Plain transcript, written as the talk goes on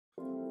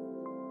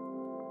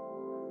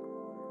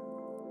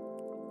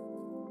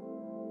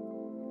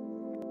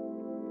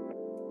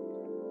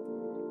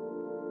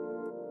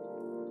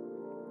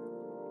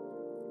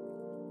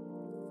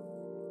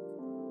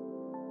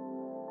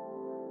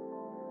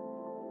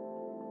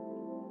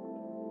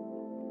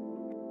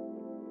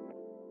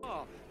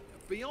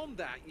Beyond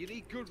that, you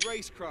need good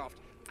racecraft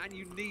and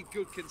you need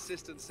good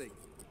consistency.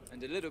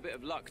 And a little bit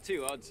of luck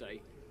too, I'd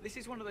say. This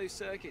is one of those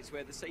circuits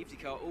where the safety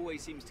car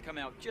always seems to come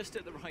out just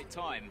at the right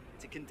time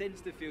to condense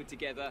the field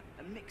together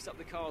and mix up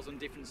the cars on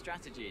different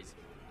strategies.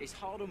 It's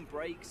hard on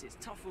brakes, it's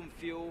tough on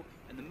fuel,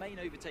 and the main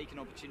overtaking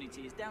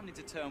opportunity is down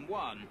into turn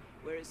 1,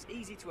 where it's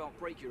easy to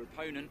outbrake your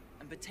opponent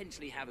and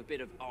potentially have a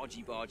bit of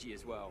argy-bargy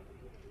as well.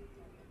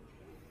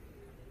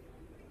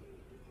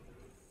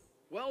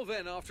 Well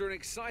then, after an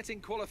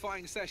exciting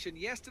qualifying session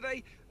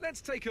yesterday, let's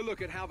take a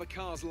look at how the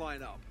cars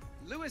line up.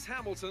 Lewis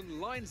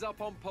Hamilton lines up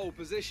on pole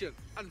position,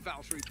 and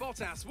Valtteri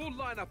Bottas will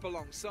line up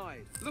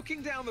alongside.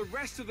 Looking down the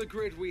rest of the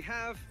grid, we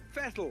have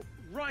Vettel,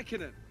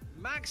 Raikkonen,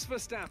 Max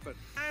Verstappen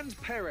and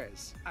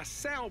Perez, a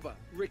Sauber,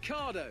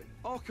 Ricciardo,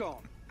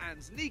 Ocon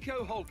and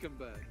Nico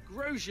Hülkenberg,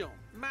 Grosjean,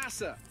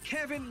 Massa,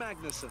 Kevin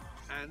Magnussen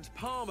and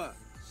Palmer,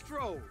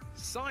 Stroll,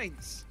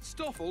 Sainz,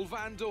 Stoffel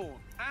van Dorn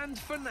and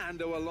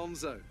Fernando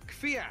Alonso.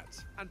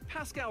 Kvyat and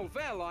Pascal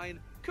Wehrlein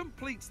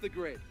completes the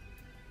grid.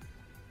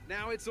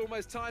 Now it's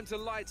almost time to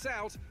lights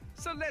out,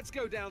 so let's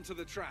go down to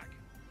the track.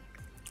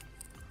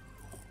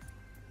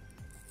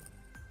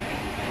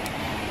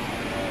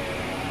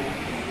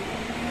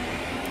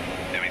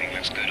 Everything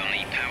looks good on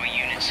the power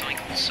unit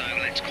cycle, so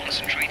let's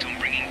concentrate on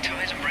bringing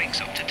tyres and brakes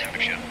up to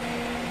temperature.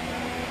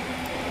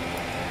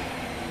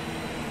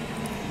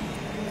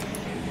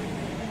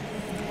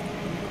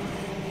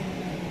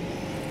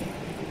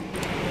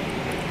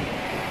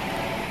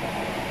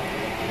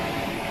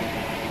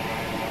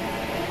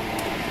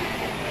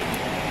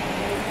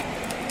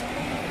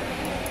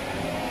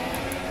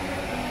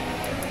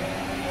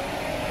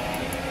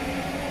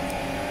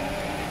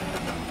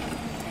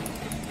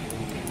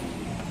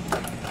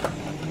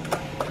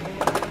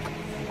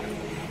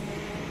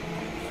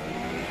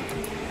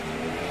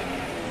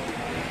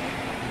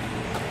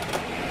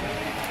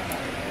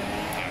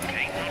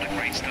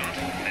 Start.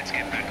 Let's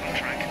get back on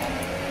track.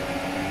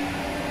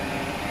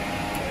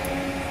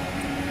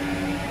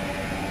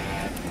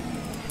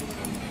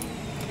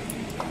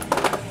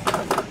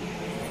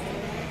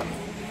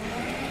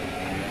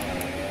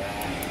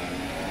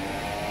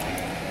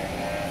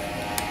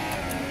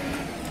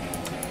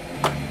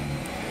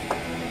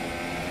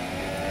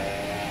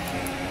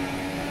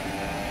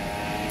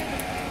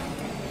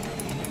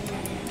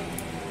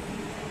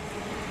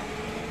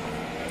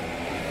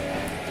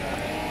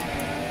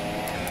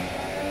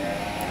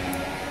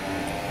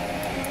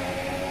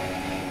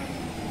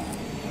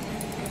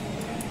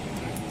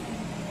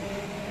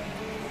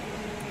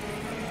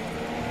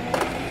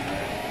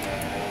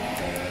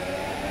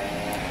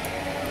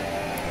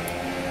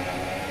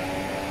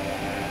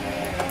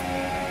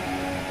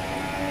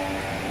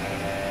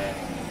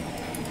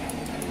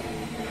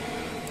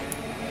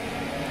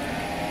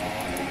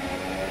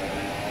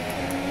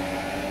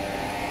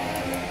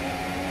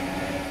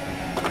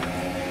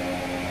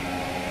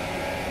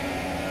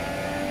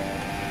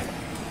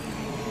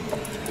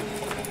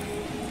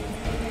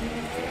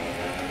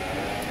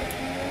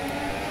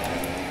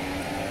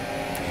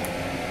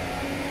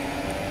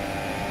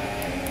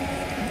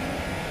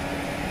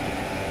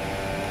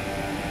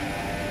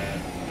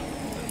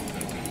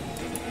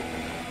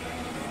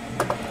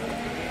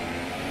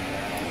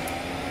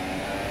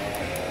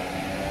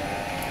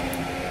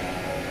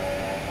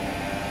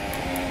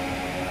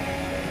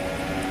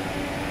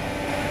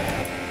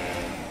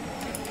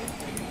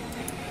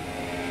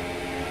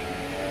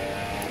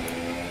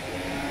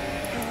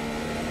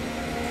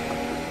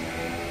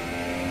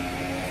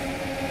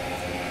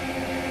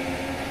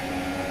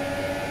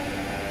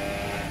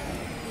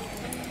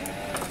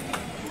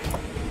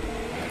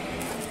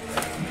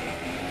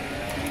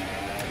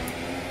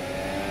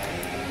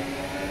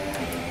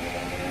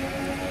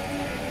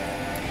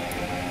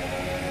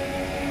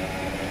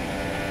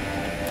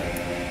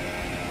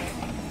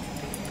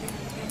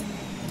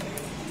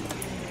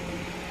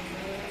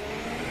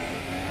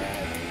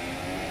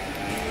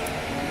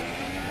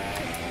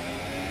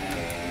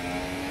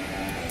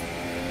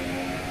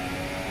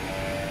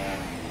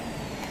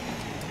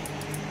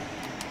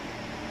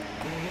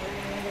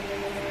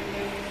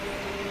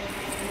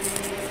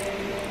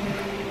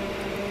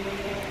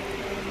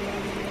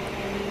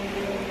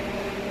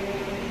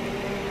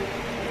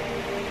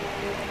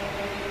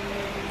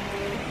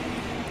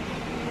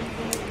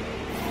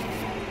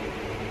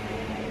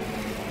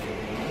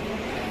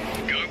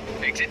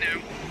 Exit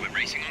now. We're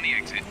racing on the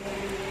exit.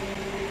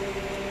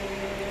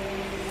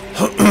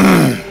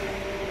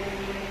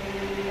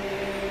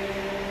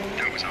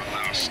 That was our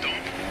last stop.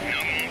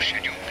 No more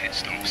scheduled pit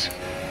stops.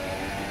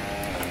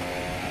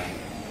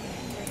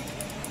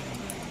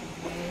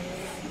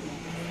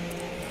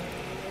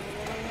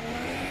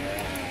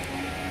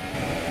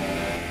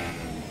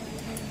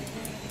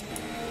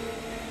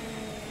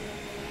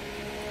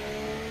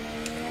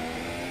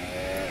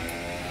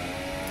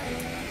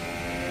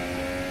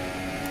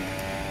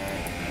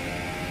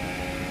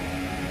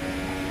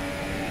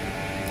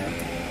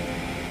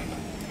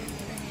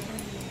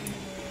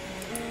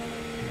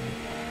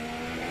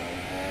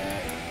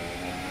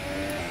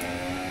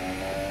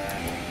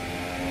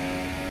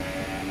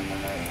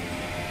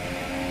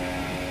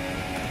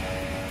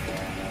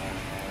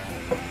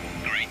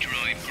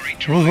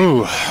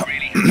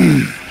 Really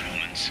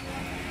performance.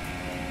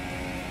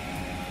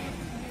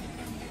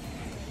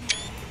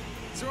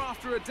 So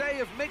after a day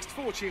of mixed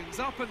fortunes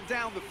up and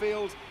down the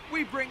field,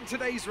 we bring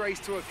today's race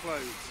to a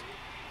close.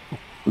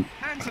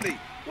 Anthony,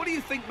 what do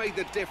you think made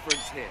the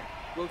difference here?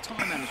 Well,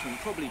 time management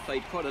probably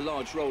played quite a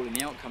large role in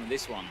the outcome of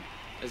this one.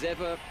 As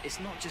ever, it's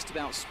not just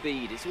about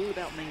speed, it's all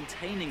about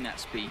maintaining that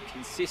speed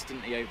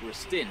consistently over a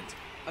stint,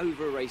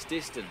 over a race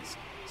distance.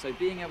 So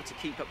being able to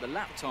keep up the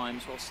lap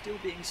times while still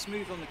being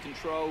smooth on the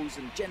controls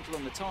and gentle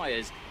on the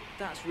tyres,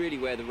 that's really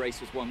where the race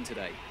was won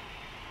today.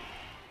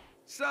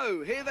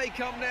 So here they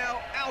come now,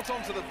 out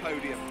onto the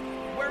podium.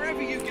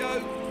 Wherever you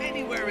go,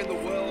 anywhere in the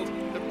world,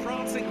 the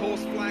prancing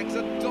horse flags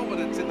are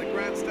dominant in the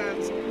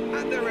grandstands,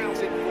 and they're out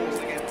in force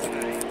again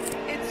today.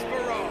 It's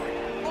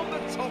Ferrari on the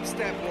top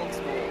step once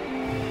more.